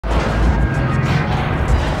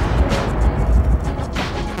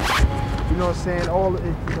know what I'm saying, all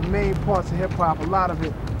the main parts of hip hop, a lot of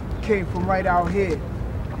it came from right out here.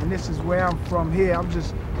 And this is where I'm from here. I'm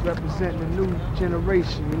just representing the new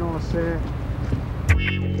generation, you know what I'm saying?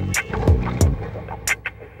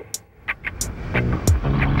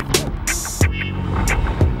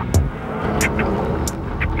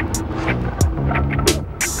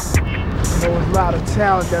 You know, there's a lot of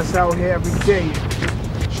talent that's out here every day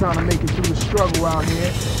trying to make it through the struggle out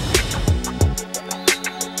here.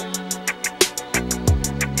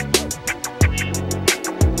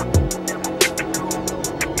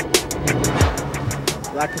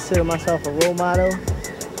 Do I consider myself a role model?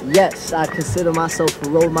 Yes, I consider myself a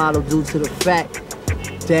role model due to the fact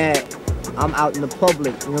that I'm out in the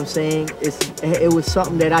public, you know what I'm saying? It was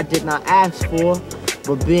something that I did not ask for,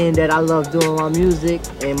 but being that I love doing my music,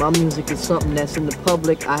 and my music is something that's in the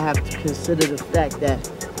public, I have to consider the fact that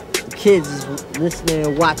the kids is listening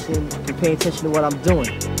and watching and paying attention to what I'm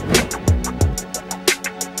doing.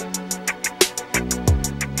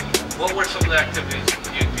 What were some of the activities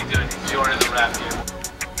you'd be doing during the rap year?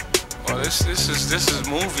 Well, this is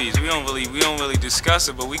movies. We don't really discuss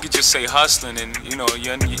it, but we could just say hustling, and you know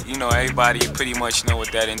everybody pretty much know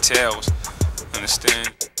what that entails. Understand?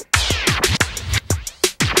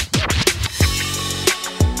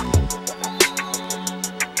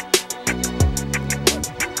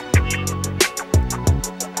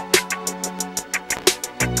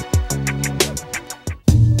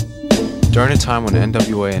 During a time when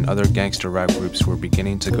NWA and other gangster rap groups were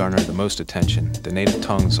beginning to garner the most attention, the native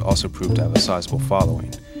tongues also proved to have a sizable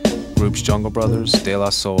following. Groups Jungle Brothers, De La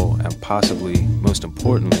Soul, and possibly, most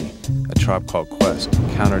importantly, A Tribe Called Quest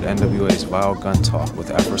countered NWA's vile gun talk with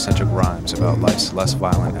Afrocentric rhymes about life's less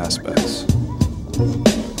violent aspects.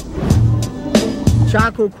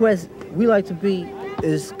 Tribe Called Quest, we like to be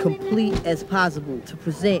as complete as possible to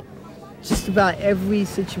present just about every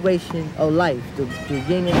situation of life, the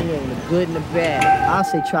yin and yang, the good and the bad. I'll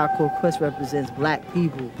say Tribe Called Quest represents black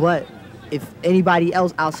people, but if anybody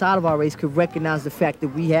else outside of our race could recognize the fact that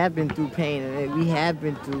we have been through pain and that we have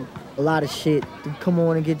been through a lot of shit, then come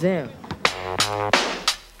on and get down.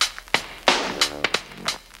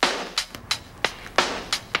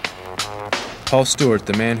 Paul Stewart,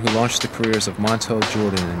 the man who launched the careers of Montel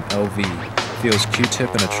Jordan and LV, feels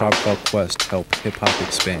Q-Tip and A Tribe Called Quest help hip-hop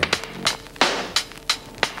expand.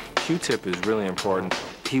 Q-Tip is really important.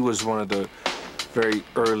 He was one of the very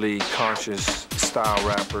early conscious style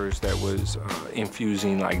rappers that was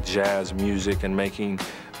infusing like jazz music and making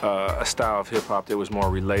a style of hip-hop that was more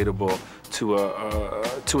relatable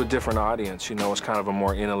to a different audience. You know, it's kind of a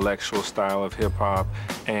more intellectual style of hip-hop,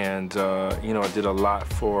 and you know, it did a lot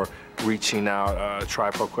for reaching out.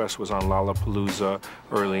 Tribe Called Quest was on Lollapalooza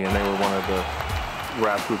early, and they were one of the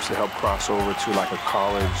rap groups that helped cross over to like a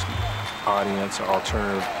college audience, an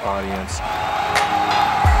alternative audience.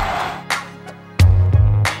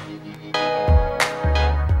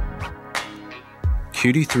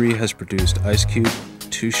 QD3 has produced Ice Cube,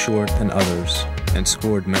 Too Short, and others, and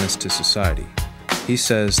scored Menace to Society. He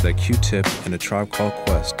says that Q-Tip and A Tribe Called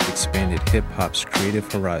Quest expanded hip-hop's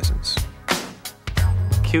creative horizons.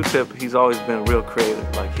 Q-Tip, he's always been real creative.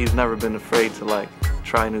 Like, he's never been afraid to like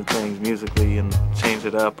try new things musically and change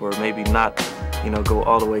it up, or maybe not, you know, go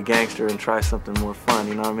all the way gangster and try something more fun,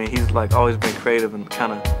 you know what I mean? He's like always been creative and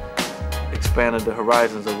kind of expanded the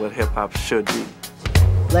horizons of what hip-hop should be.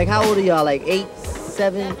 Like, how old are y'all? Like 8,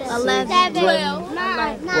 7, 11, 12,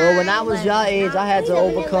 9. Well, when I was y'all age, I had to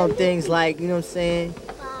overcome things like, you know what I'm saying,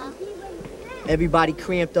 everybody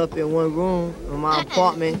cramped up in one room in my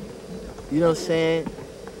apartment, you know what I'm saying?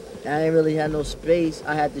 I didn't really have no space.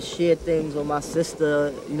 I had to share things with my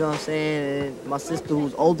sister, you know what I'm saying? And my sister, who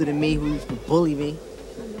was older than me, who used to bully me.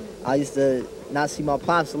 I used to not see my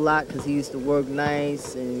pops a lot because he used to work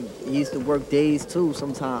nights and he used to work days too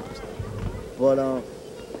sometimes. But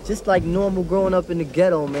just like normal growing up in the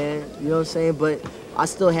ghetto, man, you know what I'm saying? But I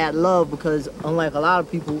still had love because unlike a lot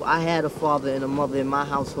of people, I had a father and a mother in my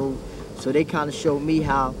household. So they kind of showed me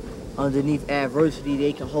how underneath adversity,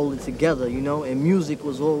 they can hold it together, you know? And music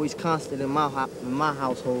was always constant in my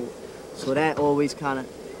household. So that always kind of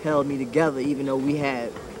held me together, even though we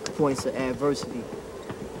had points of adversity.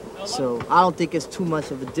 So I don't think it's too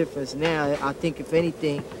much of a difference now. I think, if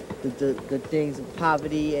anything, the things of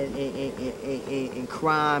poverty and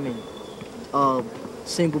crime and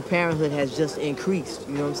single parenthood has just increased,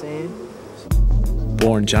 you know what I'm saying?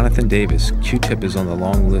 Born Jonathan Davis, Q-Tip is on the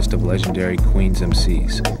long list of legendary Queens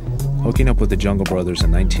MCs. Hooking up with the Jungle Brothers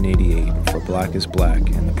in 1988 for Black is Black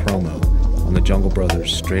and the promo on the Jungle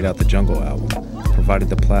Brothers' Straight Out the Jungle album provided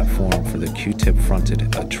the platform for the Q-Tip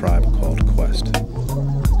fronted A Tribe Called Quest.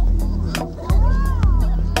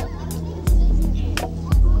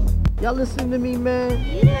 Y'all listen to me, man?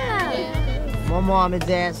 Yeah. My mom and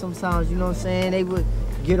dad sometimes, you know what I'm saying, they would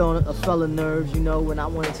get on a fella nerves, you know, when I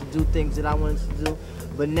wanted to do things that I wanted to do.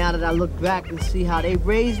 But now that I look back and see how they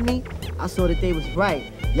raised me, I saw that they was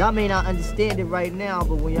right. Y'all may not understand it right now,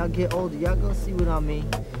 but when y'all get older, y'all gonna see what I mean.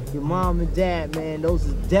 Your mom and dad, man, those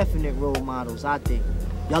are definite role models, I think.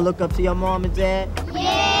 Y'all look up to your mom and dad?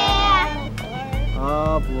 Yeah.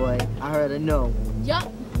 Oh boy, I heard a no.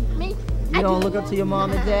 Yup. Me. You don't look up to your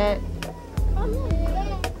mom and dad?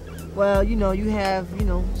 Well, you know, you have, you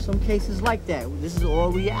know, some cases like that. This is all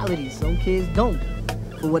reality. Some kids don't,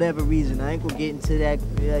 for whatever reason. I ain't gonna get into that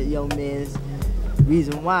young man's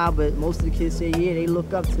reason why, but most of the kids say, yeah, they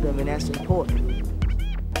look up to them, and that's important.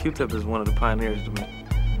 QTip is one of the pioneers to me.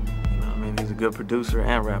 You know what I mean? He's a good producer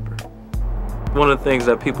and rapper. One of the things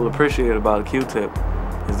that people appreciate about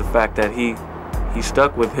QTip is the fact that he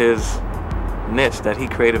stuck with his niche that he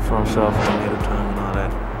created for himself, the native tongue and all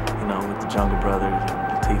that, you know, with the Jungle Brothers and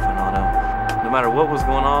Latifah and all that. No matter what was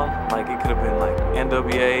going on, like it could have been like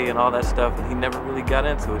NWA and all that stuff, and he never really got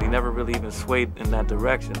into it. He never really even swayed in that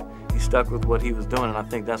direction. He stuck with what he was doing, and I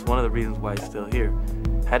think that's one of the reasons why he's still here.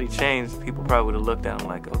 Had he changed, people probably would have looked at him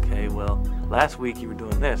like, okay, well, last week you were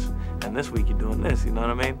doing this, and this week you're doing this, you know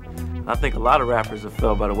what I mean? And I think a lot of rappers have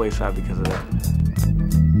fell by the wayside because of that.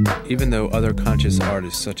 Even though other conscious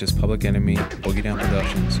artists such as Public Enemy, Boogie Down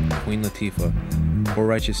Productions, Queen Latifah, Poor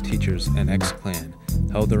Righteous Teachers, and X-Clan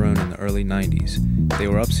held their own in the early 90s, they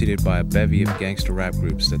were upseated by a bevy of gangster rap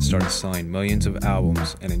groups that started selling millions of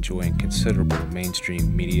albums and enjoying considerable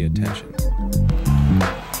mainstream media attention.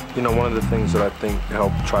 You know, one of the things that I think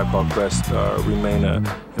helped Tribe Called Quest remain an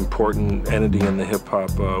important entity in the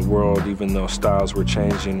hip-hop world, even though styles were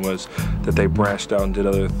changing, was that they branched out and did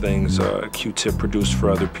other things. QTip produced for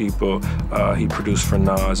other people. He produced for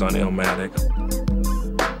Nas on Illmatic.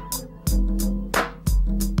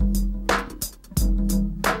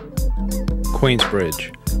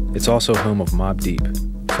 Queensbridge. It's also home of Mobb Deep.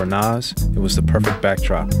 For Nas, it was the perfect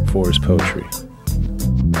backdrop for his poetry.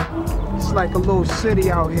 It's like a little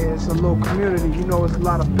city out here. It's a little community. You know, it's a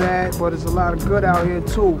lot of bad, but there's a lot of good out here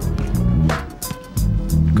too.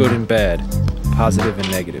 Good and bad, positive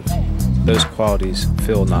and negative. Those qualities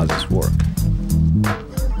fill Nas's work.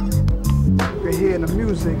 We're hearing the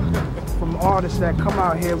music from artists that come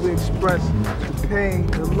out here. We express the pain,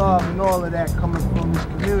 the love, and all of that coming from this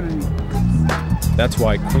community. That's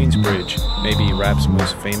why Queensbridge may be rap's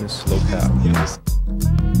most famous locale.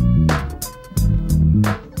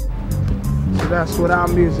 So that's what our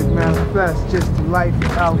music manifests, just the life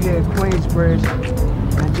out here in Queensbridge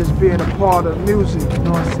and just being a part of music, you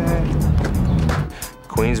know what I'm saying?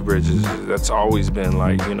 Queensbridge, that's always been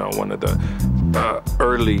like, you know, one of the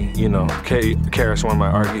early, you know, KRS-One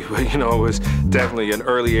might argue, but, you know, it was definitely an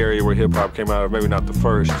early area where hip-hop came out of, maybe not the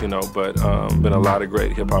first, you know, but been a lot of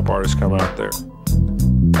great hip-hop artists come out there.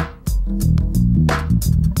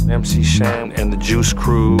 MC Shan and the Juice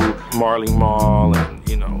Crew, Marley Marl, and,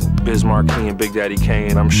 you know, Biz Markie and Big Daddy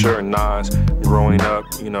Kane. I'm sure Nas, growing up,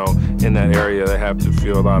 you know, in that area, they have to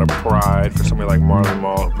feel a lot of pride for somebody like Marley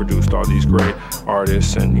Marl, who produced all these great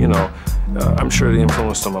artists, and, you know, I'm sure they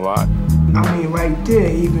influenced them a lot. I mean, right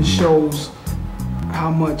there even shows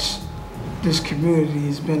how much this community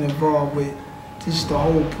has been involved with just the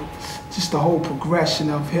whole progression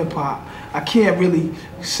of hip hop. I can't really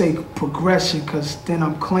say progression because then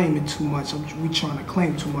I'm claiming too much. We trying to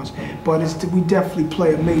claim too much, but we definitely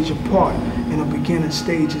play a major part in the beginning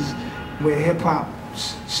stages where hip hop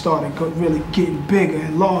started really getting bigger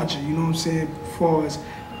and larger. You know what I'm saying? As far as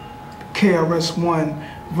KRS-One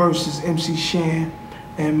versus MC Shan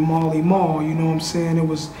and Marley Marl, you know what I'm saying? It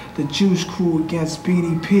was the Juice Crew against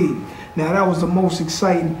BDP. Now that was the most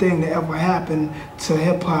exciting thing that ever happened to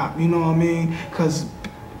hip hop, you know what I mean? Because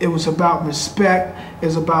it was about respect, it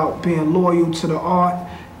was about being loyal to the art,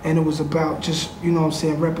 and it was about just, you know what I'm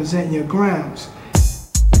saying, representing your grounds.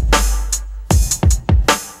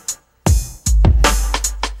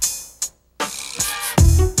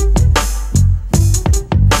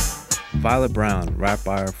 Violet Brown, rap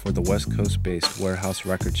buyer for the West Coast-based Warehouse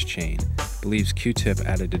Records chain, believes QTip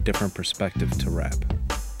added a different perspective to rap.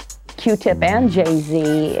 QTip and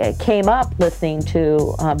Jay-Z came up listening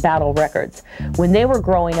to battle records. When they were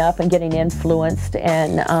growing up and getting influenced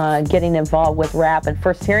and getting involved with rap and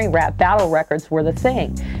first hearing rap, battle records were the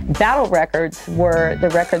thing. Battle records were the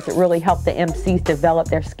records that really helped the MCs develop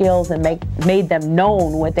their skills and made them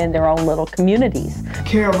known within their own little communities.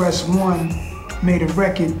 KRS-One made a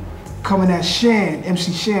record coming at Shan,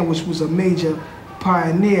 MC Shan, which was a major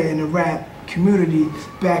pioneer in the rap community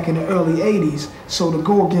back in the early 80s. So to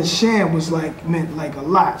go against Shan was meant like a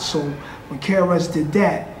lot. So when KRS did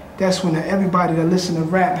that, that's when everybody that listened to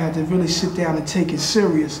rap had to really sit down and take it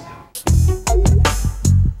serious.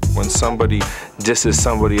 When somebody disses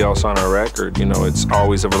somebody else on a record, you know, it's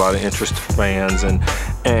always of a lot of interest to fans,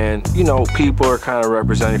 and you know, people are kind of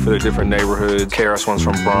representing for their different neighborhoods. KRS One's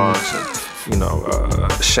from Bronx, and you know,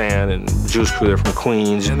 Shan and Juice Crew, they're from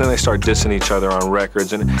Queens, and then they start dissing each other on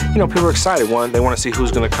records, and you know, people are excited. One, they want to see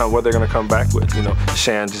who's gonna come, what they're gonna come back with. You know,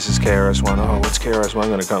 Shan disses KRS One. Oh, what's KRS One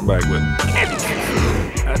gonna come back with?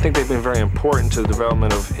 I think they've been very important to the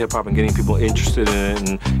development of hip-hop and getting people interested in it,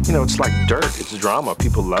 and you know, it's like dirt, it's drama.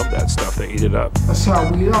 People love that stuff, they eat it up. That's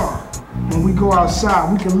how we are. When we go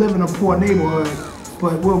outside, we can live in a poor neighborhood,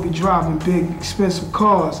 but we'll be driving big, expensive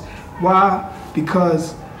cars. Why?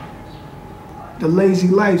 Because the lazy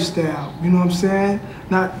lifestyle, you know what I'm saying?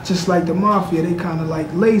 Not just like the mafia, they kind of like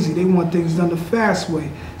lazy. They want things done the fast way.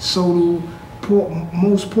 So do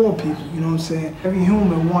most poor people, you know what I'm saying? Every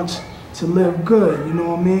human wants to live good, you know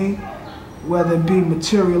what I mean? Whether it be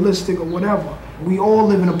materialistic or whatever. We all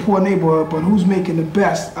live in a poor neighborhood, but who's making the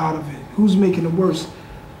best out of it? Who's making the worst?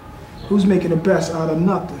 Who's making the best out of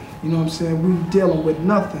nothing? You know what I'm saying? We dealing with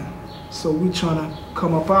nothing. So we trying to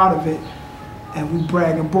come up out of it, and we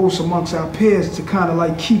brag and boast amongst our peers to kind of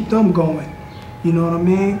like keep them going. You know what I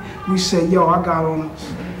mean? We say, yo, I got on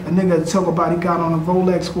a nigga talk about he got on a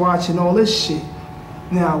Rolex watch and all this shit.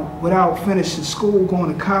 Now, without finishing school,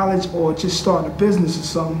 going to college, or just starting a business or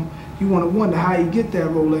something, you want to wonder how you get that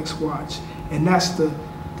Rolex watch. And that's the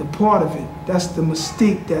part of it. That's the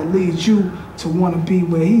mystique that leads you to want to be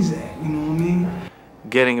where he's at, you know what I mean?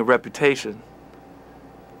 Getting a reputation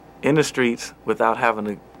in the streets without having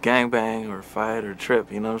to gangbang or fight or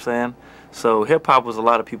trip, you know what I'm saying? So hip-hop was a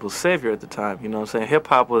lot of people's savior at the time, you know what I'm saying?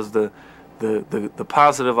 Hip-hop was the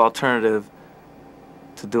positive alternative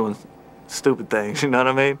to doing stupid things, you know what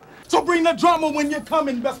I mean? So bring the drama when you're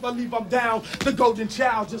coming, best believe I'm down. The golden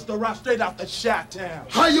child just arrived straight out the Chi-Town.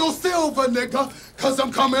 Hi, you silver nigga, cause I'm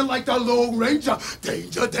coming like the Lone Ranger.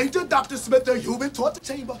 Danger, danger, Dr. Smith, the human torture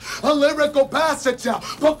chamber. A lyrical passenger,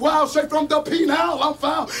 but wild straight from the penal. I'm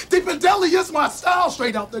found deep in Delhi is my style.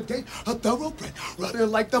 Straight out the gate, a thoroughbred, running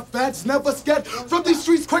like the feds, never scared. From these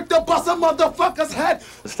streets, quick to bust a motherfucker's head.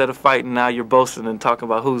 Instead of fighting, now you're boasting and talking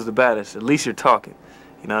about who's the baddest. At least you're talking,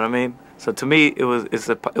 you know what I mean? So to me,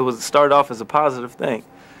 it started off as a positive thing,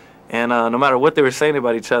 and no matter what they were saying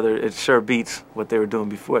about each other, it sure beats what they were doing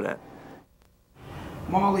before that.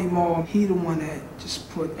 Marley Marl, he the one that just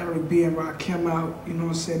put Eric B and Rakim out. You know what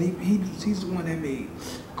I'm saying? He's the one that made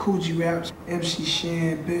Coogee Raps, MC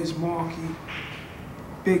Shan, Biz Markie,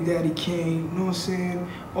 Big Daddy Kane. You know what I'm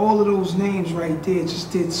saying? All of those names right there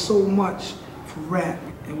just did so much for rap,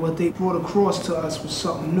 and what they brought across to us was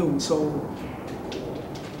something new. So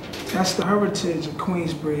that's the heritage of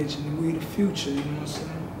Queensbridge, and we the future, you know what I'm saying?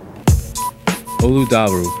 Olu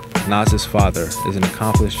Daru, Nas's father, is an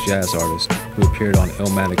accomplished jazz artist who appeared on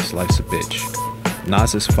Illmatic's Life's a Bitch.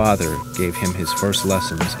 Nas's father gave him his first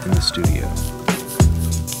lessons in the studio.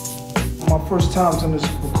 My first times in this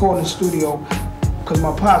recording studio, because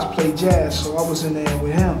my pops played jazz, so I was in there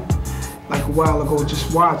with him like a while ago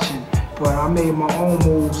just watching. But I made my own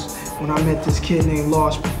moves when I met this kid named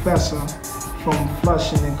Large Professor from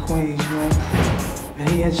Flushing in Queens, you know. And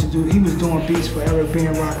he was doing beats for Eric B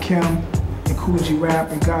and Rakim and Coogee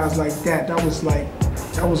Rap and guys like that. That was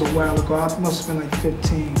a while ago. I must have been like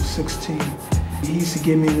 15, 16. He used to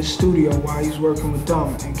get me in the studio while he was working with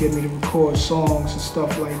them and get me to record songs and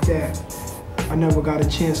stuff like that. I never got a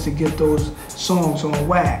chance to get those songs on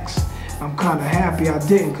wax. I'm kind of happy I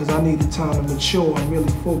didn't, because I needed time to mature and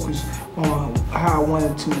really focus on how I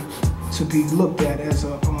wanted to be looked at as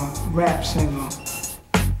a rap singer.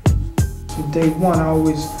 From day one, I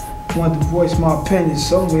always wanted to voice my opinion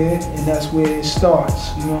somewhere, and that's where it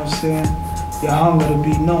starts, you know what I'm saying? Your hunger to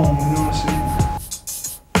be known, you know what I'm saying?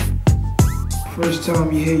 First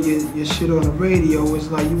time you hear your shit on the radio, it's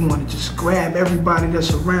like you want to just grab everybody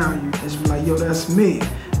that's around you. It's like, yo, that's me.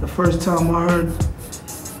 The first time I heard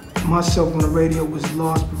myself on the radio was with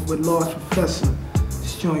Large Professor.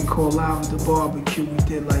 This joint called Live at the Barbecue. We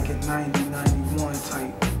did like a 90, 91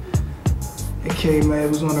 type. It came, man, it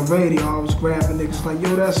was on the radio. I was grabbing niggas like,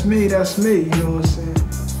 yo, that's me, you know what I'm saying?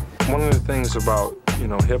 One of the things about, you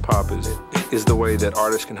know, hip-hop is the way that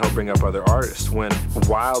artists can help bring up other artists. When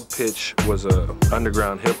Wild Pitch was an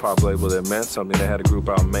underground hip-hop label that meant something, they had a group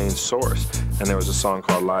out Main Source, and there was a song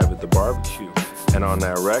called Live at the Barbecue. And on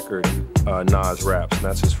that record, Nas raps, and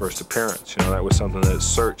that's his first appearance. You know, that was something that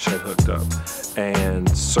Search had hooked up. And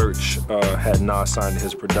Search had Nas signed to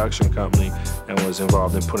his production company and was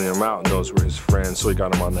involved in putting him out, and those were his friends, so he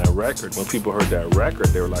got him on that record. When people heard that record,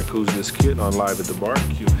 they were like, who's this kid on Live at the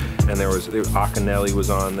Barbecue? And Akinelli was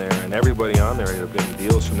on there, and everybody on there ended up getting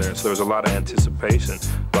deals from there. So there was a lot of anticipation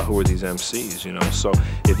about who are these MCs, you know. So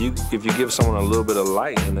if you give someone a little bit of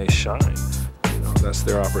light and they shine, you know, that's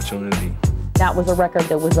their opportunity. That was a record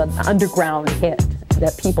that was an underground hit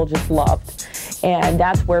that people just loved. And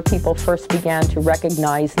that's where people first began to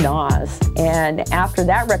recognize Nas. And after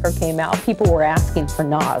that record came out, people were asking for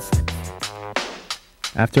Nas.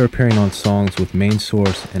 After appearing on songs with Main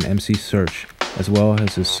Source and MC Search, as well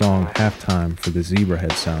as his song Halftime for the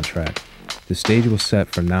Zebrahead soundtrack, the stage was set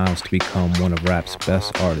for Nas to become one of rap's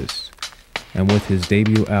best artists. And with his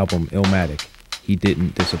debut album Illmatic, he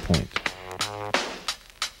didn't disappoint.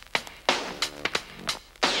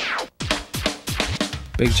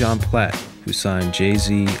 Big John Platt, who signed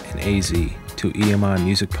Jay-Z and AZ to EMI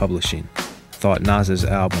Music Publishing, thought Nas's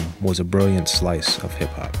album was a brilliant slice of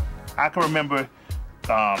hip-hop. I can remember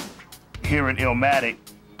hearing Illmatic,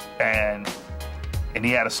 and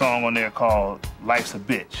he had a song on there called Life's a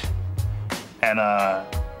Bitch. And I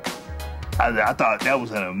thought that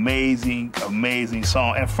was an amazing, amazing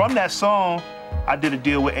song. And from that song, I did a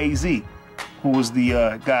deal with AZ, who was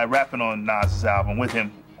the guy rapping on Nas's album with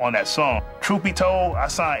him on that song. Truth be told, I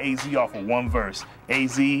signed AZ off of one verse.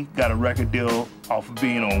 AZ got a record deal off of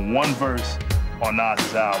being on one verse on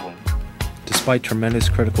Nas's album. Despite tremendous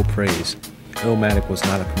critical praise, Illmatic was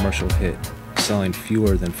not a commercial hit, selling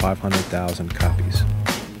fewer than 500,000 copies.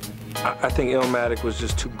 I think Illmatic was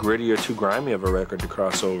just too gritty or too grimy of a record to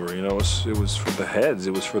cross over. You know, it was for the heads,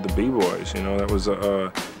 it was for the b-boys. You know, that was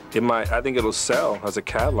I think it'll sell as a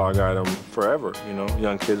catalog item forever. You know,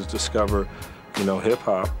 young kids discover, you know,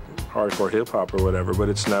 hip-hop, hardcore hip-hop or whatever, but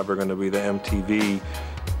it's never going to be the MTV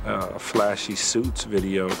flashy suits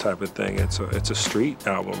video type of thing. It's a street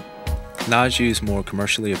album. Nas used more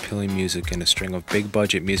commercially appealing music and a string of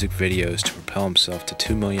big-budget music videos to propel himself to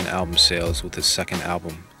 2 million album sales with his second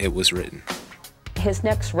album, It Was Written. His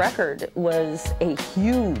next record was a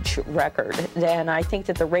huge record, and I think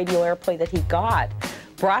that the radio airplay that he got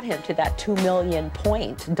brought him to that 2 million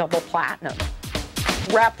point double platinum.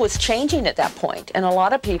 Rap was changing at that point, and a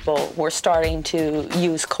lot of people were starting to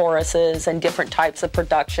use choruses and different types of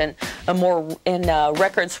production.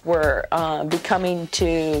 Records were becoming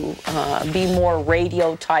to be more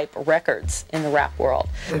radio-type records in the rap world.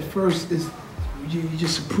 At first, you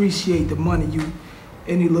just appreciate the money,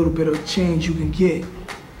 any little bit of change you can get.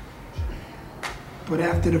 But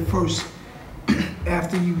after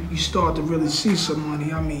after you start to really see some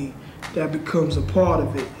money, I mean, that becomes a part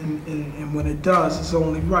of it, and when it does, it's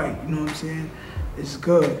only right, you know what I'm saying? It's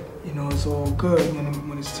good, you know, it's all good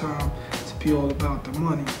when it's time to be all about the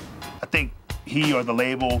money. I think he or the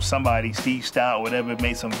label, somebody, Steve Stout, whatever,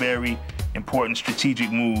 made some very important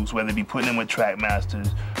strategic moves, whether it be putting him with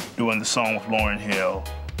Trackmasters, doing the song with Lauryn Hill,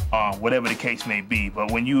 whatever the case may be.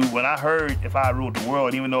 But when I heard If I Ruled the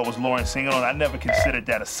World, even though it was Lauryn singing on, I never considered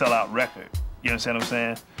that a sellout record. You understand what I'm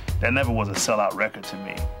saying? That never was a sellout record to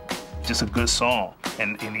me. Just a good song,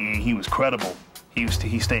 and he was credible. He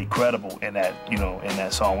stayed credible in that, you know, in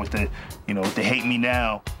that song with the, you know, the Hate Me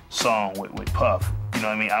Now song with Puff. You know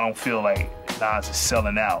what I mean? I don't feel like Nas is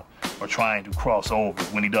selling out or trying to cross over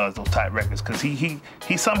when he does those type records, because he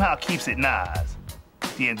somehow keeps it Nas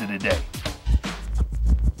at the end of the day.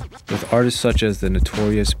 With artists such as the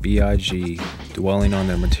notorious B.I.G. dwelling on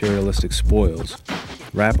their materialistic spoils,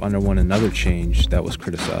 rap underwent another change that was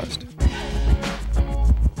criticized.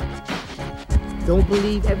 Don't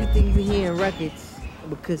believe everything you hear in records,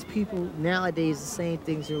 because people nowadays are saying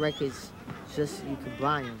things in records just so you can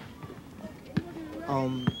buy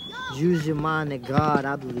them. Use your mind that God,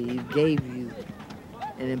 I believe, gave you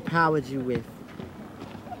and empowered you with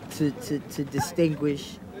to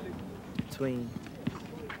distinguish between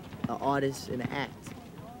an artist and an act.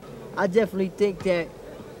 I definitely think that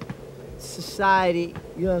society,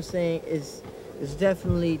 you know what I'm saying, is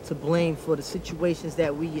definitely to blame for the situations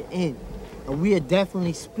that we are in. And we are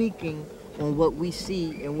definitely speaking on what we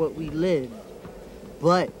see and what we live.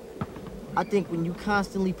 But I think when you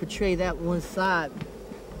constantly portray that one side,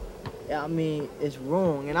 I mean, it's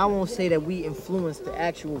wrong. And I won't say that we influence the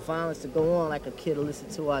actual violence to go on, like a kid will listen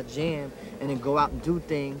to our jam and then go out and do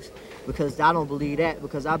things, because I don't believe that,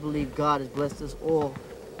 because I believe God has blessed us all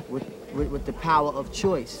with the power of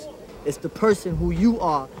choice. It's the person who you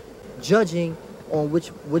are judging on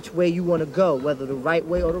which way you want to go, whether the right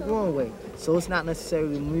way or the wrong way. So it's not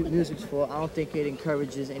necessarily music's fault. I don't think it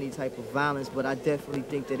encourages any type of violence, but I definitely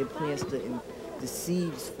think that it plants the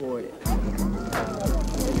seeds for it.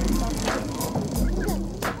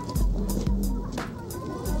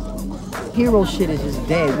 Hero shit is just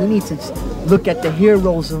dead. We need to look at the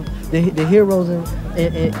heroism, the heroism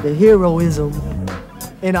and the heroism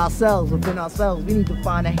in ourselves, within ourselves. We need to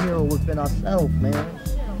find a hero within ourselves, man.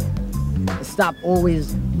 And stop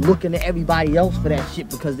always looking at everybody else for that shit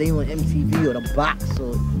because they on MTV or the box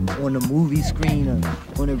or on the movie screen or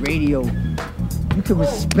on the radio. You can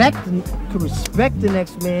respect the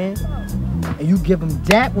next man, and you give him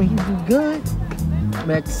that when he do good.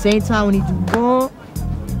 But at the same time, when he do wrong,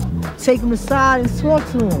 take him aside and talk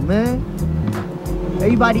to him, man.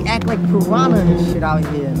 Everybody act like piranha and shit out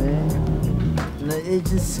here, man. And it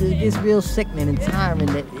gets real sickening and tiring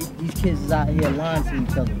that these kids is out here lying to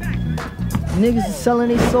each other. Niggas is selling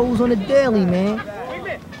their souls on the daily, man.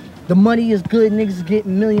 The money is good, niggas is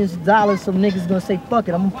getting millions of dollars, so niggas gonna say, fuck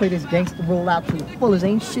it, I'm gonna play this gangster roll out to the fullest.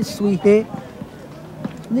 Ain't shit sweet here.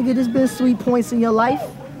 Nigga, there's been sweet points in your life.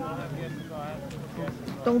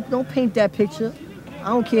 Don't paint that picture. I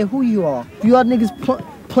don't care who you are. If y'all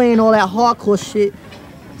niggas playing all that hardcore shit,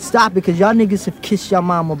 stop it, because y'all niggas have kissed your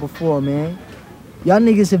mama before, man. Y'all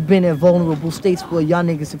niggas have been in vulnerable states where y'all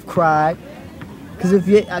niggas have cried.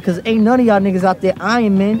 Because ain't none of y'all niggas out there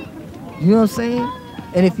Iron Men. You know what I'm saying?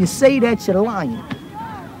 And if you say that, you're lying.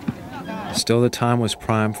 Still, the time was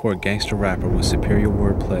prime for a gangster rapper with superior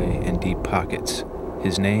wordplay and deep pockets.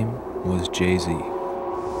 His name was Jay-Z.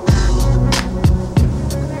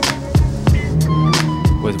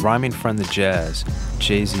 With rhyming friend the Jazz,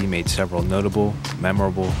 Jay-Z made several notable,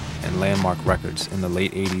 memorable, and landmark records in the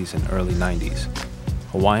late 80s and early 90s.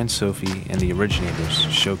 Hawaiian Sophie and the Originators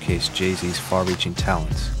showcased Jay-Z's far-reaching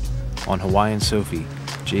talents. On Hawaiian Sophie,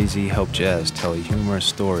 Jay-Z helped Jazz tell a humorous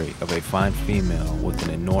story of a fine female with an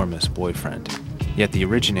enormous boyfriend. Yet the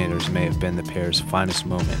Originators may have been the pair's finest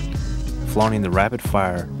moment, flaunting the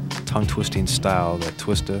rapid-fire, tongue-twisting style that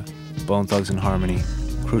Twista, Bone Thugs and Harmony,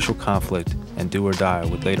 Crucial Conflict, and Do or Die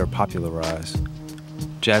would later popularize.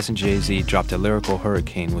 Jazz and Jay-Z dropped a lyrical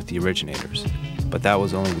hurricane with the Originators, but that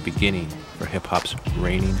was only the beginning for hip-hop's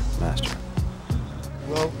reigning master.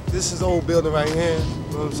 Well, this is the old building right here, you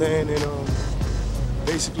know what I'm saying? And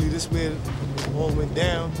basically this where it all went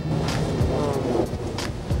down.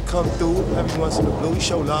 Come through every once in a blue, we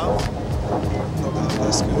show love.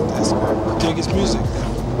 That's good, that's good. Who dig his music?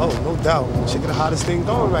 Oh, no doubt. Check the hottest thing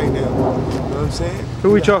going right now. You know what I'm saying? Who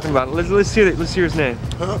are we talking about? Let's hear it. Let's hear his name.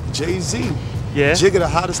 Huh? Jay-Z. Yeah? Jigga, the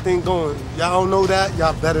hottest thing going. Y'all don't know that?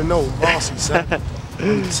 Y'all better know. Bossy, son.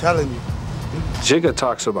 I'm telling you. Jigga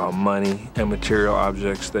talks about money and material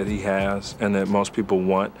objects that he has and that most people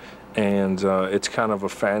want. And it's kind of a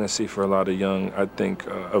fantasy for a lot of young, I think,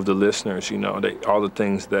 of the listeners, you know, all the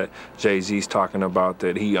things that Jay-Z's talking about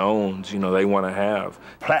that he owns, you know, they want to have.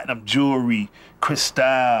 Platinum jewelry,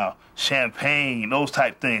 crystal, champagne, those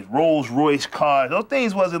type things, Rolls Royce cars, those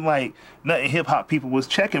things wasn't like nothing hip-hop people was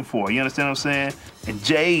checking for, you understand what I'm saying? And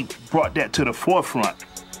Jay brought that to the forefront.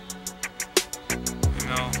 You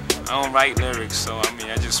know, I don't write lyrics, so I mean,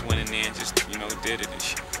 I just went in there and just, you know, did it and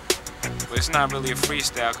shit. But it's not really a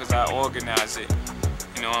freestyle because I organize it,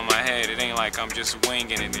 you know, in my head. It ain't like I'm just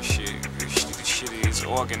winging it and shit. The shit is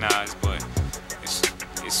organized, but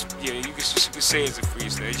it's yeah, you can say it's a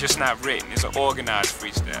freestyle. It's just not written. It's an organized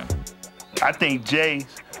freestyle. I think Jay's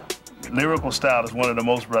lyrical style is one of the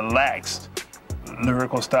most relaxed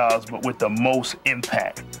lyrical styles, but with the most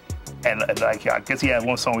impact. And like, I guess he has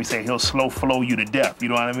one song where he say he'll slow flow you to death, you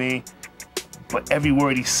know what I mean? But every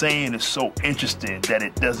word he's saying is so interesting that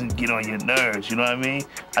it doesn't get on your nerves, you know what I mean?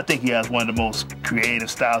 I think he has one of the most creative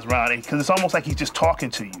styles around it, because it's almost like he's just talking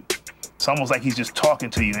to you. It's almost like he's just talking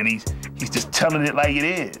to you, and he's just telling it like it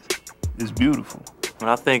is. It's beautiful. And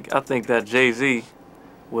I think that Jay-Z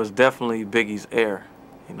was definitely Biggie's heir.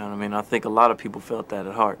 You know what I mean? I think a lot of people felt that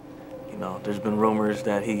at heart. You know, there's been rumors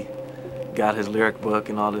that he got his lyric book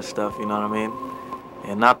and all this stuff, you know what I mean?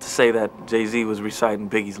 And not to say that Jay-Z was reciting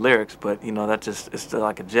Biggie's lyrics, but, you know, that just, it's still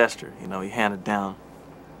like a gesture. You know, he handed down,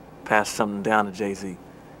 passed something down to Jay-Z.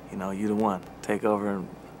 You know, you the one. Take over and,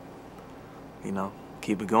 you know,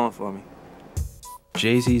 keep it going for me.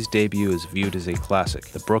 Jay-Z's debut is viewed as a classic.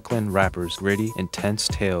 The Brooklyn rapper's gritty, intense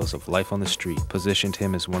tales of life on the street positioned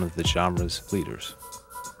him as one of the genre's leaders.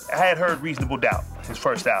 I had heard Reasonable Doubt, his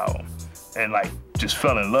first album, and like just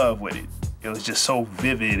fell in love with it. It was just so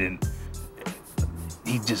vivid, and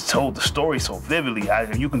he just told the story so vividly.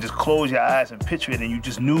 You can just close your eyes and picture it, and you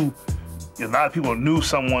just knew, a lot of people knew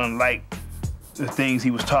someone like the things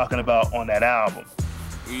he was talking about on that album.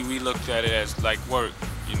 We looked at it as like work,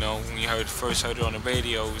 you know. When we first heard it on the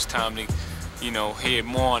radio, it was time to, you know, hear it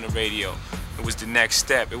more on the radio. It was the next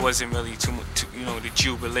step. It wasn't really you know, the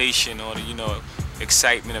jubilation or the, you know,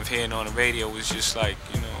 excitement of hearing on the radio. It was just like,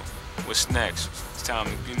 you know, what's next? It's time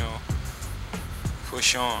to, you know,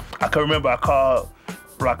 push on. I can remember I called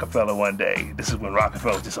Rockefeller one day. This is when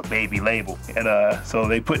Rockefeller was just a baby label. And so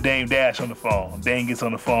they put Dame Dash on the phone. Dame gets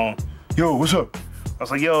on the phone. Yo, what's up? I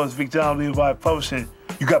was like, yo, it's Vic John Levi Publishing.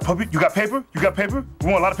 You got paper? You got paper?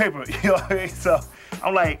 We want a lot of paper. You know what I mean? So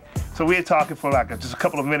I'm like, so we were talking for like just a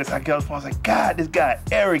couple of minutes. I got on the phone. I was like, God, this guy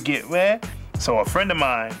arrogant, man. So a friend of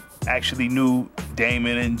mine actually knew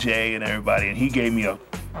Damon and Jay and everybody, and he gave me a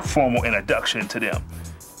formal introduction to them.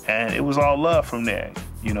 And it was all love from there.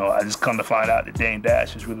 You know, I just come to find out that Dame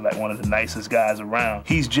Dash is really like one of the nicest guys around.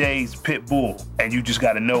 He's Jay's pit bull, and you just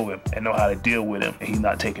got to know him and know how to deal with him. And he's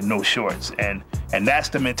not taking no shorts. And that's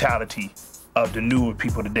the mentality of the newer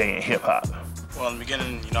people today in hip hop. Well, in the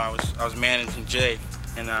beginning, you know, I was managing Jay,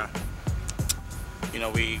 and you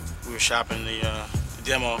know, we were shopping the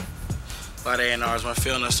demo. A lot of A&Rs weren't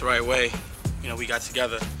feeling us the right way. You know, we got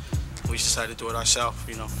together. We decided to do it ourselves.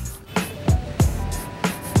 You know.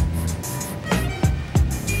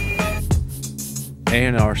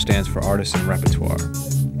 A&R stands for Artists and Repertoire.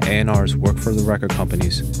 A&Rs work for the record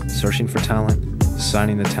companies, searching for talent,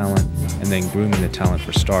 signing the talent, and then grooming the talent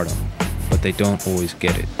for stardom. But they don't always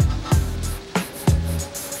get it.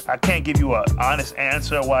 I can't give you an honest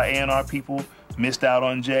answer why A&R people missed out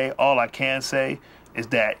on Jay. All I can say is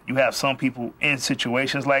that you have some people in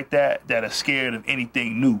situations like that that are scared of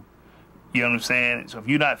anything new. You know what I'm saying? So if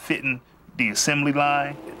you're not fitting the assembly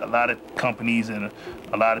line, a lot of companies and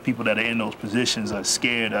a lot of people that are in those positions are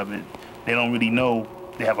scared of it. They don't really know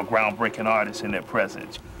they have a groundbreaking artist in their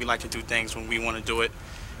presence. We like to do things when we want to do it,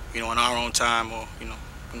 you know, in our own time, or, you know,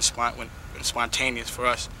 when it's spontaneous for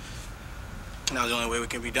us. And that's the only way we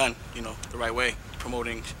can be done, you know, the right way,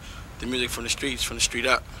 promoting the music from the streets, from the street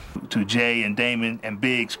up. To Jay and Damon and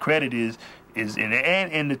Big's credit is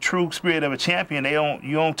in the true spirit of a champion,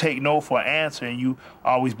 you don't take no for an answer, and you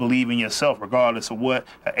always believe in yourself, regardless of what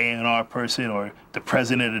an A&R person or the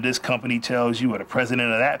president of this company tells you or the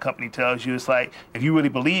president of that company tells you. It's like, if you really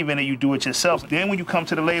believe in it, you do it yourself. Then when you come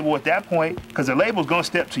to the label at that point, because the label's gonna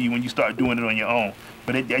step to you when you start doing it on your own.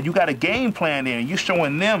 But you got a game plan there, and you're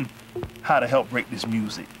showing them how to help break this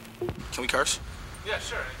music. Can we curse? Yeah,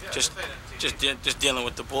 sure. Yeah, just dealing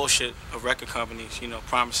with the bullshit of record companies, you know,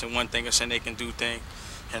 promising one thing and saying they can do things.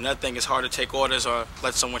 And another thing is hard to take orders or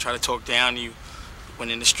let someone try to talk down to you when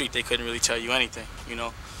in the street they couldn't really tell you anything, you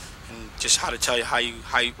know. And just how to tell you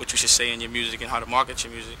what you should say in your music and how to market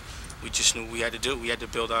your music. We just knew we had to do. We had to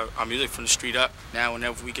build our music from the street up. Now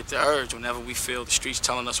whenever we get the urge, whenever we feel the streets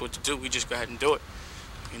telling us what to do, we just go ahead and do it.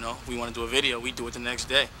 You know, we want to do a video, we do it the next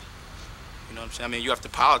day. You know what I'm saying? I mean, you have to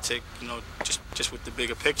politic, you know, just with the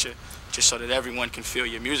bigger picture, just so that everyone can feel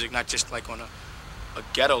your music, not just like on a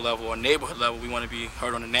ghetto level or neighborhood level. We want to be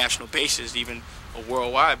heard on a national basis, even a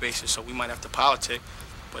worldwide basis, so we might have to politic.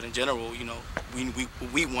 But in general, you know,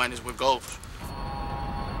 what we want is what goes.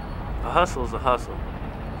 A hustle is a hustle,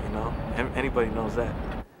 you know? Anybody knows that.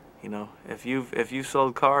 You know, if you've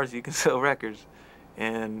sold cars, you can sell records.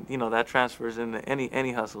 And, you know, that transfers into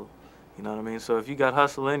any hustle. You know what I mean? So if you got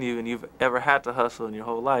hustle in you and you've ever had to hustle in your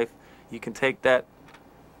whole life, you can take that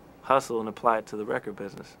hustle and apply it to the record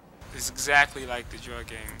business. It's exactly like the drug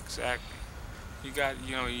game, exactly. You got,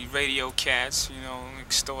 you know, radio cats, you know,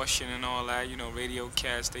 extortion and all that, you know, radio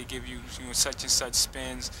cats, they give you, you know, such and such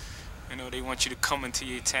spins. You know, they want you to come into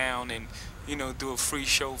your town and, you know, do a free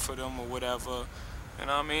show for them or whatever. You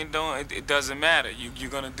know what I mean? It doesn't matter.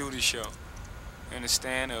 You're going to do the show. You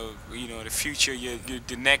understand? Or, you know, the future,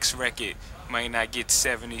 the next record might not get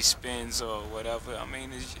 70 spins or whatever. I mean,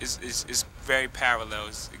 it's very parallel.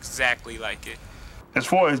 It's exactly like it. As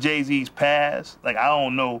far as Jay-Z's past, like, I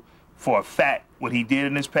don't know for a fact what he did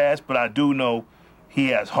in his past, but I do know he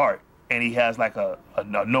has heart and he has like a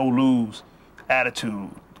no-lose attitude.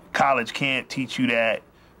 College can't teach you that.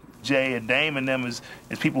 Jay and Dame and them is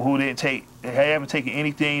people who haven't taken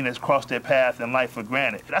anything that's crossed their path in life for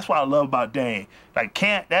granted. That's what I love about Dame. Like,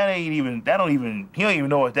 he don't even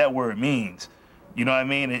know what that word means. You know what I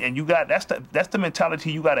mean? And you got, that's the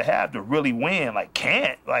mentality you got to have to really win. Like,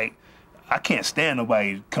 can't, like, I can't stand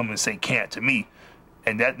nobody come and say can't to me.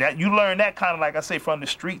 And that you learn that kind of, like I say, from the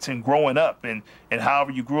streets and growing up and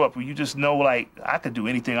however you grew up, where you just know, like, I could do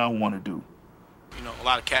anything I want to do. You know, a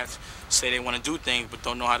lot of cats say they want to do things but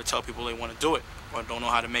don't know how to tell people they want to do it or don't know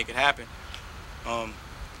how to make it happen.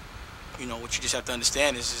 You know, what you just have to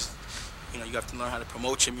understand is you know, you have to learn how to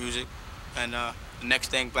promote your music. And the next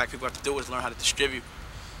thing black people have to do is learn how to distribute.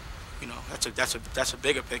 You know, that's a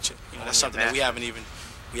bigger picture. You know, that's something that we haven't even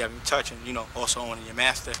touched. And you know, also owning your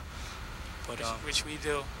master. But which we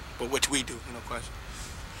do. But which we do, you know, question.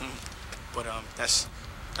 But that's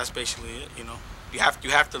basically it. You know, you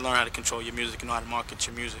have to learn how to control your music and know how to market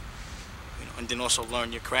your music. You know, and then also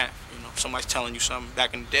learn your craft. You know, if somebody's telling you something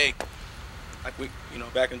back in the day,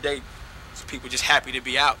 back in the day, people were just happy to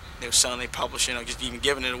be out. They were selling their publishing or just even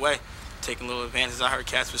giving it away, taking little advantages. I heard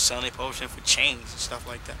cats were selling their publishing for chains and stuff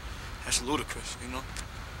like that. That's ludicrous, you know.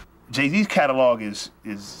 Jay-Z's catalog is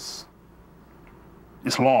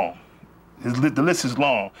long. The list is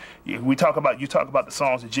long. You talk about the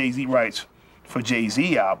songs that Jay-Z writes for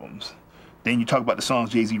Jay-Z albums. Then you talk about the songs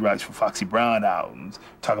Jay-Z writes for Foxy Brown albums.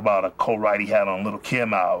 Talk about a co-write he had on Lil'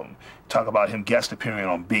 Kim album. Talk about him guest appearing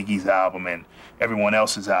on Biggie's album and everyone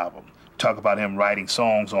else's album. Talk about him writing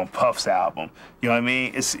songs on Puff's album. You know what I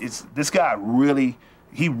mean? It's this guy really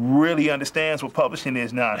understands what publishing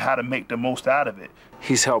is now and how to make the most out of it.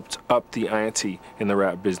 He's helped up the ante in the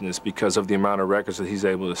rap business because of the amount of records that he's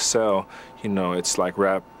able to sell. You know, it's like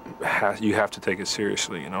rap, you have to take it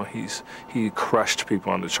seriously. You know, he crushed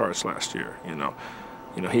people on the charts last year. You know,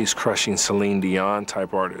 he's crushing Celine Dion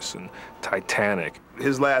type artists and Titanic.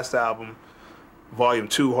 His last album, Volume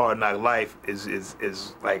 2, Hard Knock Life,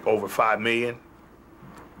 is like over 5 million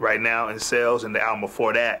right now in sales, and the album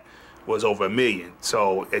before that was over 1 million.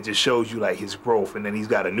 So it just shows you like his growth. And then he's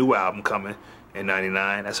got a new album coming in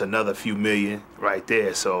 '99. That's another few million right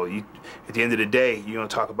there. So at the end of the day, you're gonna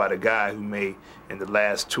talk about a guy who may, in the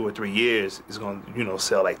last 2 or 3 years, is gonna, you know,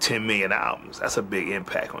 sell like 10 million albums. That's a big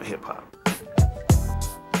impact on hip hop.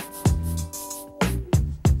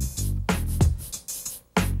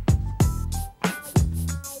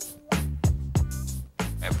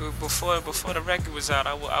 Before the record was out,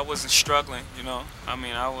 I wasn't struggling, you know. I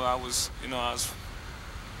mean, I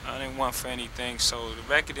didn't want for anything, so the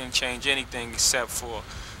record didn't change anything except for,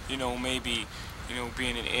 you know, maybe, you know,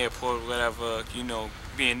 being in the airport or whatever, you know,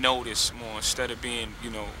 being noticed more instead of being, you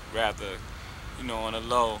know, rather, you know, on a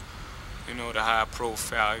low, you know, the high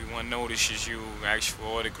profile. Everyone notices you, asks for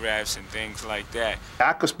autographs and things like that.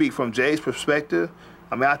 I could speak from Jay's perspective.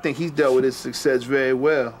 I mean, I think he's dealt with his success very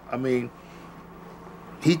well. I mean,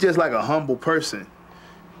 he's just like a humble person.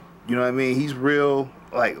 You know what I mean? He's real,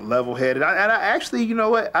 like, level-headed. And I actually, you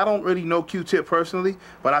know what? I don't really know QTip personally,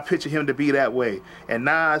 but I picture him to be that way. And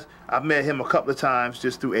Nas, I've met him a couple of times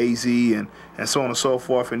just through AZ and so on and so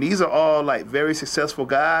forth. And these are all, like, very successful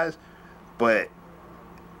guys. But,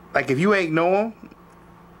 like, if you ain't know them,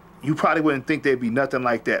 you probably wouldn't think they'd be nothing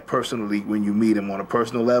like that personally when you meet them on a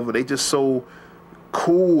personal level. They just so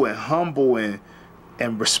cool and humble and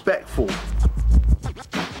respectful.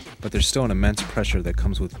 But there's still an immense pressure that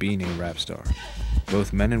comes with being a rap star.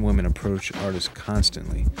 Both men and women approach artists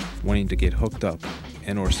constantly, wanting to get hooked up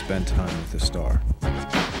and or spend time with the star.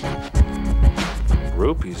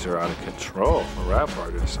 Groupies are out of control for rap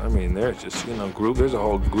artists. I mean, they're just, you know, there's a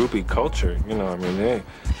whole groupie culture. You know, I mean,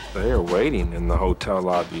 they are waiting in the hotel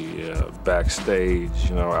lobby, backstage,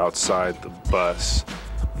 you know, outside the bus.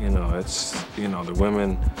 You know, it's, you know, the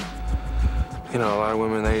women. You know, a lot of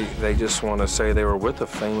women, they just want to say they were with a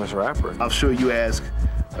famous rapper. I'm sure you ask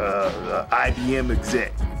IBM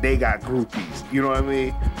exec, they got groupies, you know what I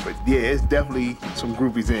mean? But yeah, it's definitely some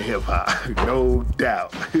groupies in hip hop, no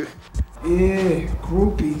doubt. Yeah,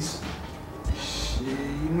 groupies. Shit,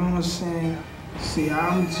 you know what I'm saying? See,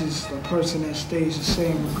 I'm just a person that stays the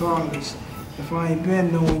same regardless. If I ain't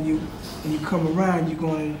been knowing you, when you come around, you're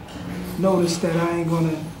gonna notice that I ain't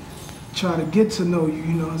gonna try to get to know you,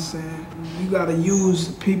 you know what I'm saying? You gotta use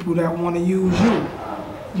the people that wanna use you.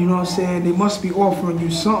 You know what I'm saying? They must be offering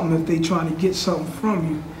you something if they trying to get something from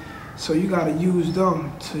you. So you gotta use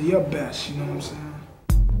them to your best, you know what I'm saying?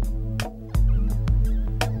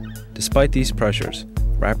 Despite these pressures,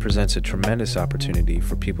 rap presents a tremendous opportunity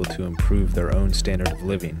for people to improve their own standard of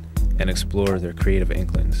living and explore their creative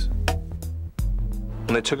inklings.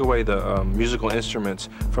 When they took away the musical instruments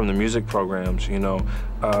from the music programs, you know,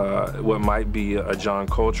 what might be a John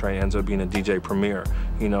Coltrane ends up being a DJ Premier.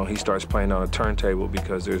 You know, he starts playing on a turntable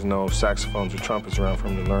because there's no saxophones or trumpets around for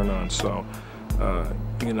him to learn on. So,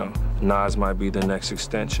 you know, Nas might be the next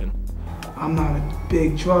extension. I'm not a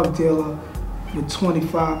big drug dealer with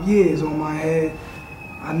 25 years on my head.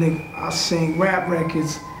 I sing rap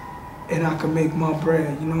records and I can make my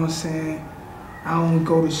bread, you know what I'm saying? I don't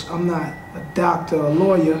go to, I'm not a doctor or a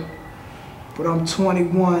lawyer, but I'm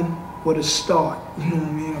 21 with a start, you know what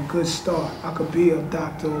I mean, a good start. I could be a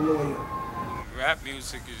doctor or a lawyer. Rap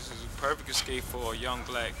music is a perfect escape for a young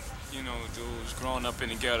black, you know, dude who's growing up in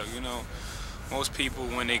the ghetto, you know. most people,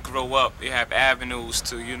 when they grow up, they have avenues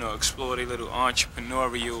to, you know, explore their little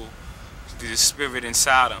entrepreneurial, the spirit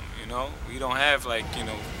inside them, you know? We don't have, like, you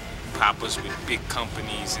know, poppers with big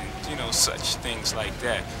companies and, you know, such things like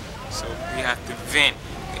that. So we have to vent,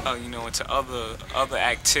 you know, into other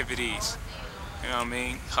activities, you know what I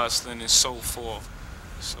mean? Hustling and so forth.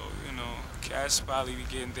 So, you know, cats probably be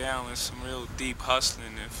getting down with some real deep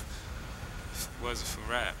hustling if it wasn't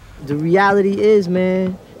for rap. The reality is,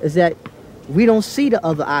 man, is that we don't see the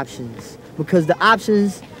other options because the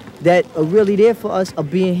options that are really there for us are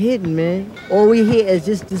being hidden, man. All we hear is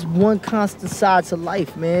just this one constant side to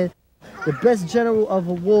life, man. The best general of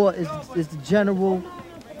a war is the general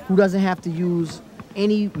who doesn't have to use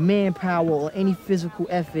any manpower or any physical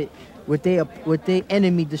effort with their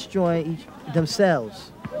enemy destroying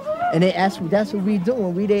themselves. And that's what we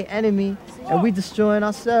doing. We their enemy and we destroying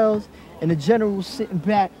ourselves. And the general sitting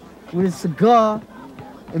back with a cigar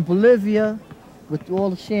in Bolivia with all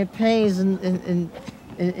the champagnes and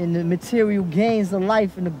the material gains of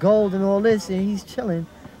life and the gold and all this, and he's chilling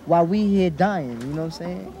while we here dying, you know what I'm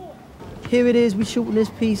saying? Here it is, we shooting this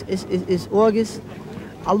piece, it's August.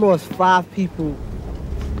 I lost 5 people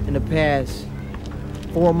in the past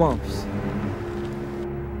 4 months.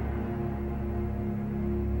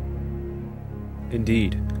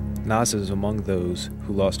 Indeed, Nas is among those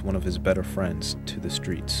who lost one of his better friends to the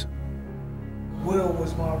streets. Will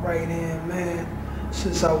was my right-hand man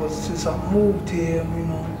since I moved here, you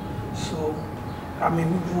know. So, I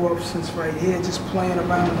mean, we grew up since right here, just playing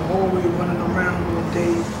around in the hallway, running around all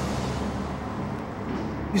day.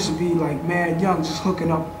 Used to be like mad young, just hooking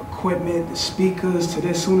up equipment, the speakers to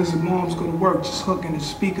this. As soon as the moms go to work, just hooking the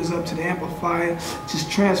speakers up to the amplifier, just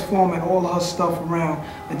transforming all of her stuff around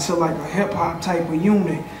into like a hip-hop type of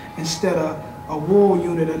unit instead of a wall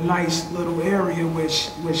unit, a nice little area where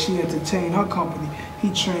she entertained her company. He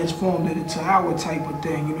transformed it into our type of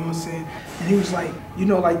thing, you know what I'm saying? And he was like, you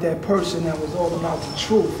know, like that person that was all about the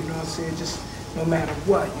truth, you know what I'm saying? Just no matter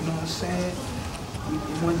what, you know what I'm saying?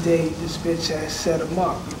 One day, this bitch had set him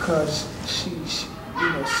up because she you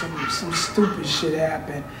know, some stupid shit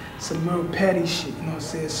happened, some real petty shit, you know what I'm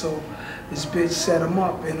saying? So this bitch set him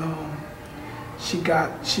up, and she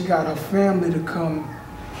got her family to come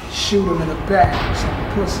shoot him in the back,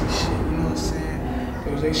 some pussy shit, you know what I'm saying?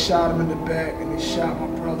 Because they shot him in the back and they shot my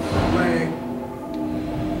brother in the leg,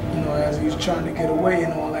 you know, as he was trying to get away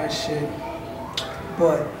and all that shit.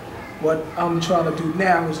 But what I'm trying to do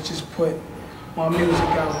now is just put my music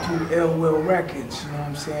out through Ill Will Records, you know what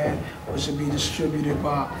I'm saying? Which should be distributed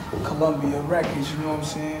by Columbia Records, you know what I'm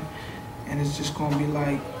saying? And it's just gonna be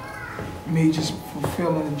like me just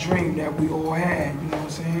fulfilling the dream that we all had, you know what I'm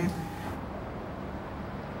saying?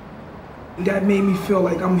 That made me feel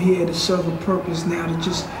like I'm here to serve a purpose now, to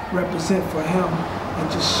just represent for him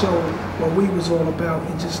and just show what we was all about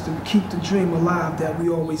and just to keep the dream alive that we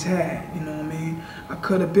always had, you know what I mean? I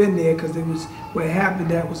could have been there because it was where it happened.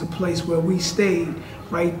 That was a place where we stayed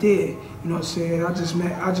right there, you know what I'm saying? I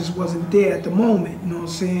just wasn't there at the moment, you know what I'm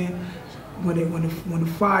saying? When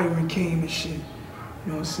the firing came and shit, you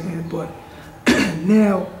know what I'm saying? But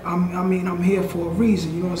now, I'm here for a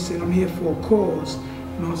reason, you know what I'm saying? I'm here for a cause.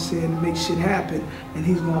 You know what I'm saying, to make shit happen, and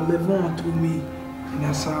he's gonna live on through me, and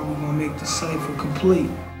that's how we're gonna make the cipher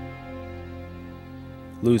complete.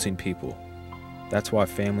 Losing people. That's why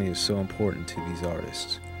family is so important to these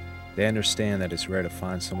artists. They understand that it's rare to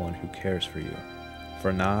find someone who cares for you.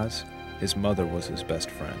 For Nas, his mother was his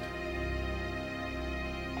best friend.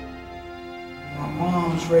 My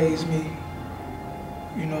mom's raised me,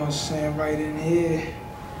 you know what I'm saying, right in here.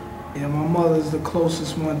 Yeah, my mother's the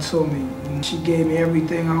closest one to me. And she gave me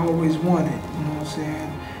everything I always wanted, you know what I'm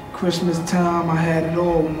saying? Christmas time, I had it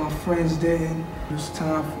all when my friends didn't. It was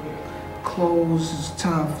time for clothes, it was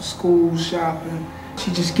time for school, shopping.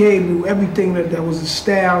 She just gave me everything that was a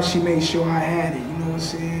style. She made sure I had it, you know what I'm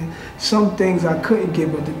saying? Some things I couldn't get,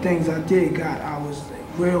 but the things I did got, I was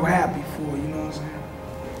real happy for, you know what I'm saying?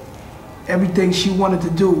 Everything she wanted to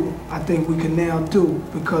do, I think we can now do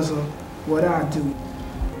because of what I do.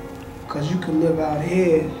 Because you can live out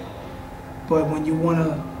here, but when you want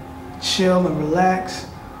to chill and relax,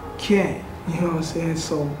 you can't, you know what I'm saying?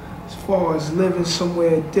 So as far as living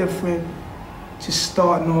somewhere different, just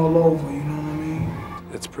starting all over, you know what I mean?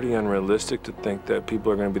 It's pretty unrealistic to think that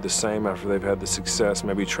people are going to be the same after they've had the success,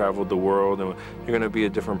 maybe traveled the world, and you're going to be a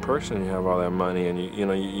different person. You have all that money, and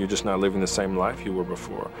you're just not living the same life you were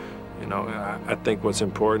before. You know, I think what's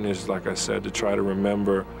important is, like I said, to try to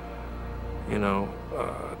remember, you know,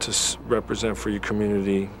 to represent for your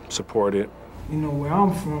community, support it. You know, where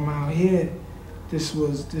I'm from out here, this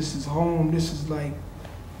is home. This is like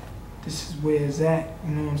this is where it's at,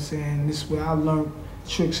 you know what I'm saying? This is where I learned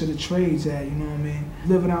tricks of the trades at, you know what I mean?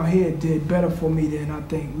 Living out here did better for me than I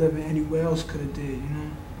think living anywhere else could have did, you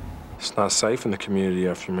know? It's not safe in the community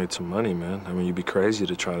after you made some money, man. I mean, you'd be crazy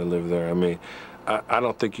to try to live there. I mean, I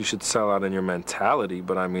don't think you should sell out in your mentality,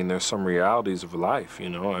 but I mean, there's some realities of life, you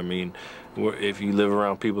know? I mean, if you live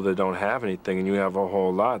around people that don't have anything and you have a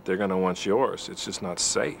whole lot, they're gonna want yours. It's just not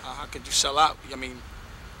safe. How could you sell out? I mean,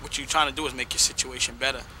 what you're trying to do is make your situation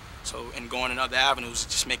better. So, and going in other avenues,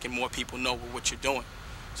 just making more people know what you're doing.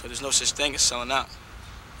 So there's no such thing as selling out,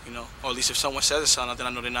 you know? Or at least if someone says it's selling out, then I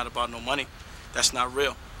know they're not about no money. That's not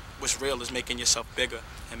real. What's real is making yourself bigger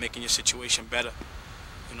and making your situation better.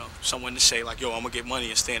 You know, someone to say like, yo, I'm gonna get money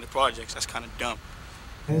and stay in the projects, that's kind of dumb.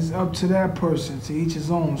 It's up to that person, to each his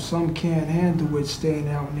own. Some can't handle it staying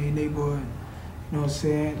out in their neighborhood, you know what I'm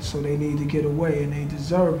saying? So they need to get away and they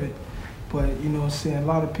deserve it. But, you know what I'm saying, a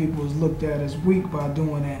lot of people is looked at as weak by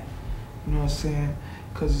doing that, you know what I'm saying?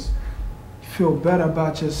 Because you feel better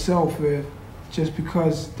about yourself if just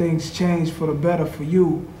because things change for the better for you,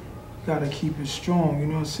 you gotta keep it strong, you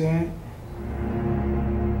know what I'm saying?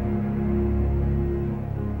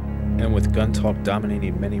 And with gun talk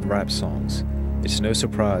dominating many rap songs, it's no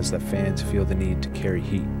surprise that fans feel the need to carry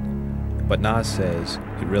heat. But Nas says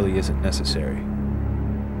it really isn't necessary.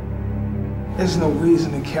 There's no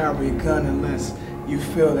reason to carry a gun unless you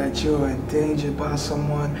feel that you're endangered by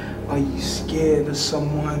someone, or you're scared of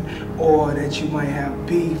someone, or that you might have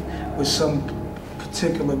beef with some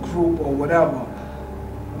particular group or whatever.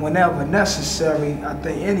 Whenever necessary, I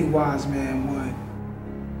think any wise man would.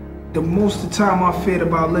 The most of the time I feared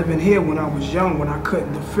about living here when I was young, when I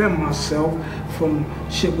couldn't defend myself from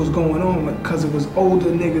shit was going on, because it was older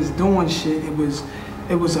niggas doing shit. It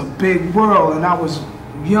was a big world, and I was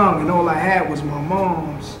young, and all I had was my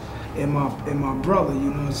mom's and my brother, you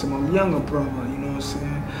know what I'm saying, my younger brother, you know what I'm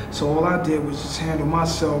saying. So all I did was just handle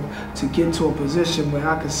myself to get to a position where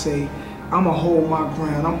I could say, I'ma hold my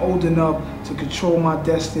ground. I'm old enough to control my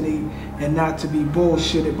destiny and not to be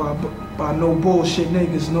bullshitted by no bullshit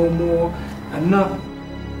niggas no more or nothing.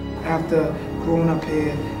 After growing up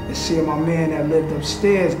here and seeing my man that lived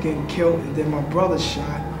upstairs getting killed and then my brother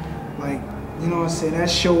shot, like, you know what I'm saying, that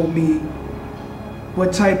showed me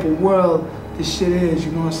what type of world this shit is,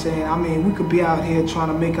 you know what I'm saying? I mean, we could be out here trying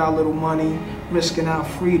to make our little money, risking our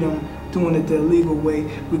freedom, doing it the illegal way.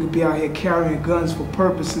 We could be out here carrying guns for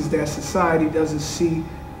purposes that society doesn't see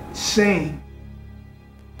sane.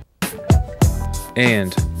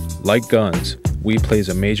 And, like guns, weed plays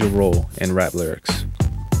a major role in rap lyrics.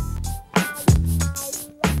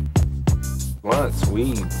 Blunts,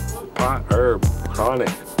 weed, pot, herb,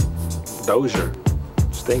 chronic, dozier,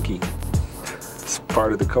 stinky. It's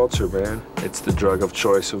part of the culture, man. It's the drug of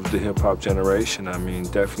choice of the hip-hop generation. I mean,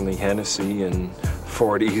 definitely Hennessy and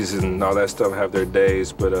 40s and all that stuff have their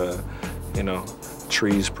days, but, you know,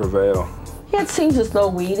 trees prevail. Yeah, it seems as though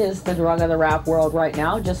weed is the drug of the rap world right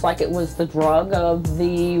now, just like it was the drug of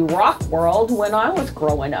the rock world when I was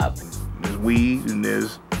growing up. There's weed and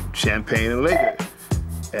there's champagne and liquor.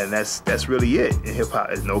 And that's really it in hip-hop.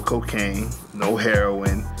 There's no cocaine, no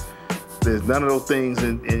heroin. There's none of those things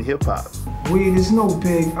in hip-hop. Weed is no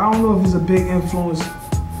big, I don't know if it's a big influence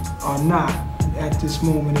or not at this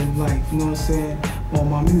moment in life, you know what I'm saying, on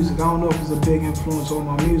my music. I don't know if it's a big influence on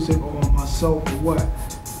my music or on myself or what.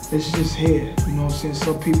 It's just here, you know what I'm saying?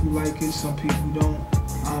 Some people like it, some people don't.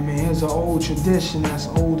 I mean, it's an old tradition that's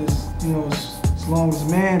old as, you know, as long as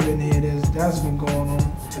man been here, that's been going on.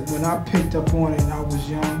 When I picked up on it, I was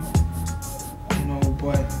young, you know,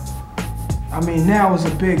 but I mean, now it's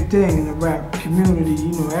a big thing in the rap community,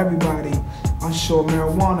 you know, everybody. I'm sure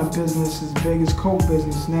marijuana business is big as coke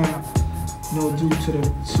business now, you know, due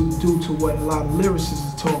to what a lot of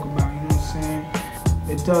lyricists talk about, you know what I'm saying?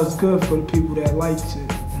 It does good for the people that likes it, you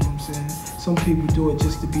know what I'm saying? Some people do it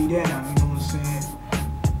just to be there, you know what I'm saying?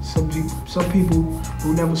 Some people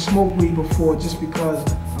who never smoked weed before, just because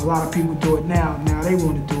a lot of people do it now they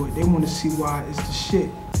want to do it. They want to see why it's the shit.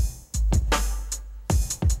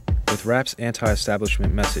 With rap's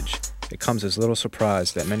anti-establishment message, it comes as little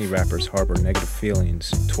surprise that many rappers harbor negative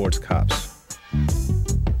feelings towards cops.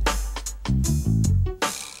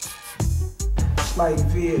 It's like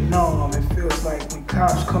Vietnam. It feels like when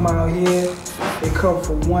cops come out here, they come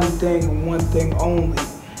for one thing and one thing only,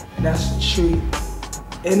 and that's to treat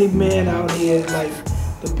any man out here like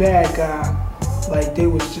the bad guy, like they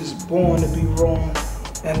was just born to be wrong,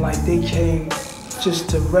 and like they came just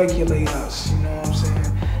to regulate us, you know what I'm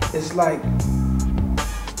saying? It's like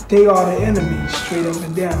they are the enemy, straight up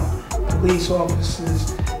and down. Police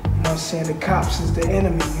officers, you know what I'm saying, the cops is the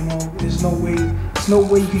enemy, you know? There's no way There's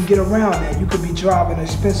no way you can get around that. You could be driving an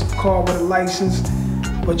expensive car with a license,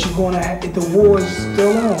 but you're gonna have, the war is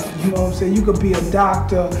still on. You know what I'm saying? You could be a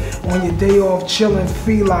doctor on your day off, chilling,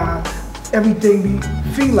 feline, everything be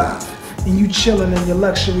feline, and you chilling in your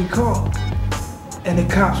luxury car, and the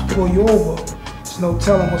cops pull you over. There's no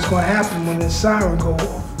telling what's gonna happen when the siren go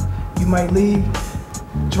off. You might leave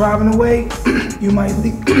driving away. You might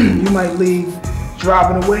leave. You might leave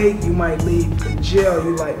driving away. You might leave in jail.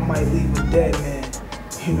 You might leave a dead man.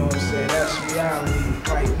 You know what I'm saying? That's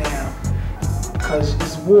reality right now. Because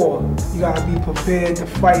it's war. You gotta be prepared to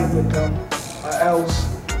fight with them, or else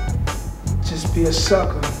just be a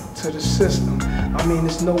sucker to the system. I mean,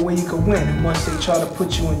 there's no way you can win. And once they try to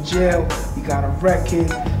put you in jail, you got a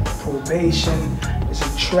record, probation, it's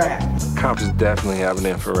a trap. Cops definitely have it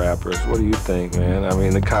in for rappers. What do you think, man? I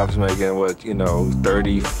mean, the cops making, what, you know,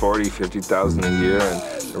 30, 40, 50,000 a year, and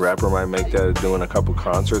the rapper might make that doing a couple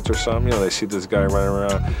concerts or something. You know, they see this guy running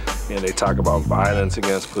around, and they talk about violence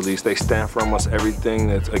against police. They stand for almost everything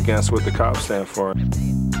that's against what the cops stand for.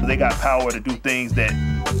 They got power to do things that,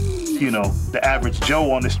 you know, the average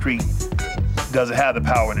Joe on the street doesn't have the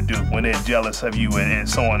power to do when they're jealous of you and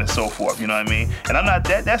so on and so forth, you know what I mean? And I'm not,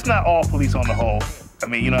 that's not all police on the whole. I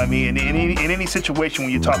mean, you know what I mean? In any situation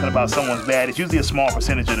when you're talking about someone's bad, it's usually a small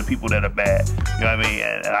percentage of the people that are bad, you know what I mean?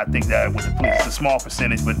 And I think that with the police, it's a small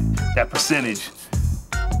percentage, but that percentage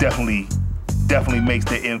definitely makes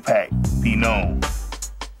their impact be known.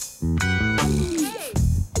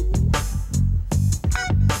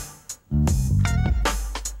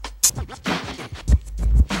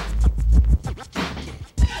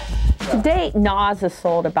 To date, Nas has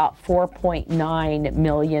sold about 4.9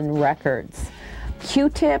 million records.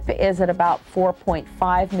 QTip is at about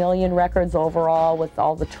 4.5 million records overall with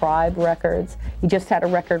all the Tribe records. He just had a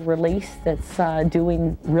record release that's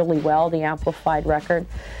doing really well, the Amplified record.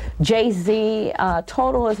 Jay-Z,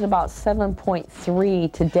 total is about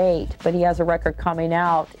 7.3 to date, but he has a record coming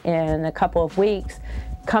out in a couple of weeks.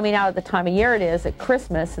 Coming out at the time of year it is, at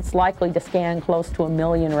Christmas, it's likely to scan close to 1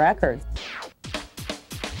 million records.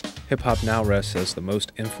 Hip-hop now rests as the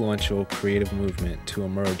most influential creative movement to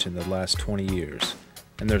emerge in the last 20 years,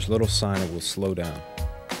 and there's little sign it will slow down.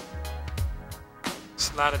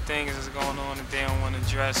 There's a lot of things that's going on that they don't want to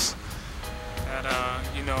address, that,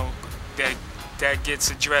 you know, that gets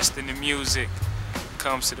addressed in the music,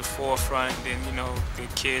 comes to the forefront, and, you know, the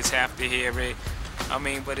kids have to hear it. I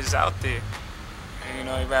mean, but it's out there. And, you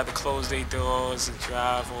know, they'd rather close their doors and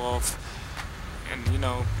drive off and, you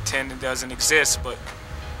know, pretend it doesn't exist, but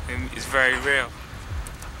it's very real.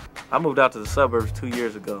 I moved out to the suburbs 2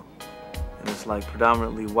 years ago, and it's like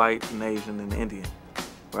predominantly white and Asian and Indian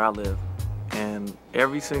where I live. And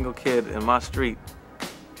every single kid in my street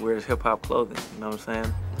wears hip-hop clothing, you know what I'm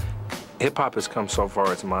saying? Hip-hop has come so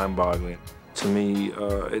far, it's mind-boggling. To me,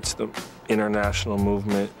 it's the international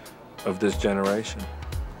movement of this generation.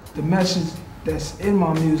 The message that's in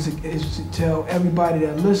my music is to tell everybody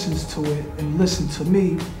that listens to it and listen to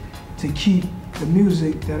me to keep the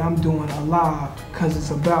music that I'm doing alive, because it's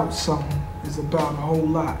about something. It's about a whole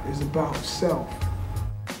lot. It's about self.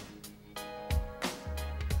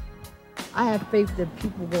 I have faith that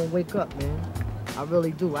people gonna wake up, man. I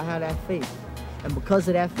really do. I have that faith. And because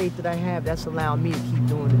of that faith that I have, that's allowing me to keep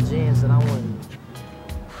doing the jams that I want to do.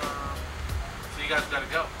 So you guys gotta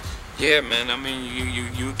go. Yeah, man. I mean,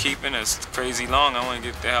 you keeping us crazy long. I want to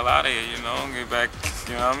get the hell out of here, you know, get back,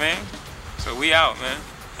 you know what I mean? So we out, man.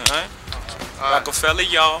 All right? Rockefeller,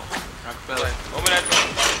 y'all. Rockefeller. Open that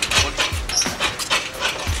door.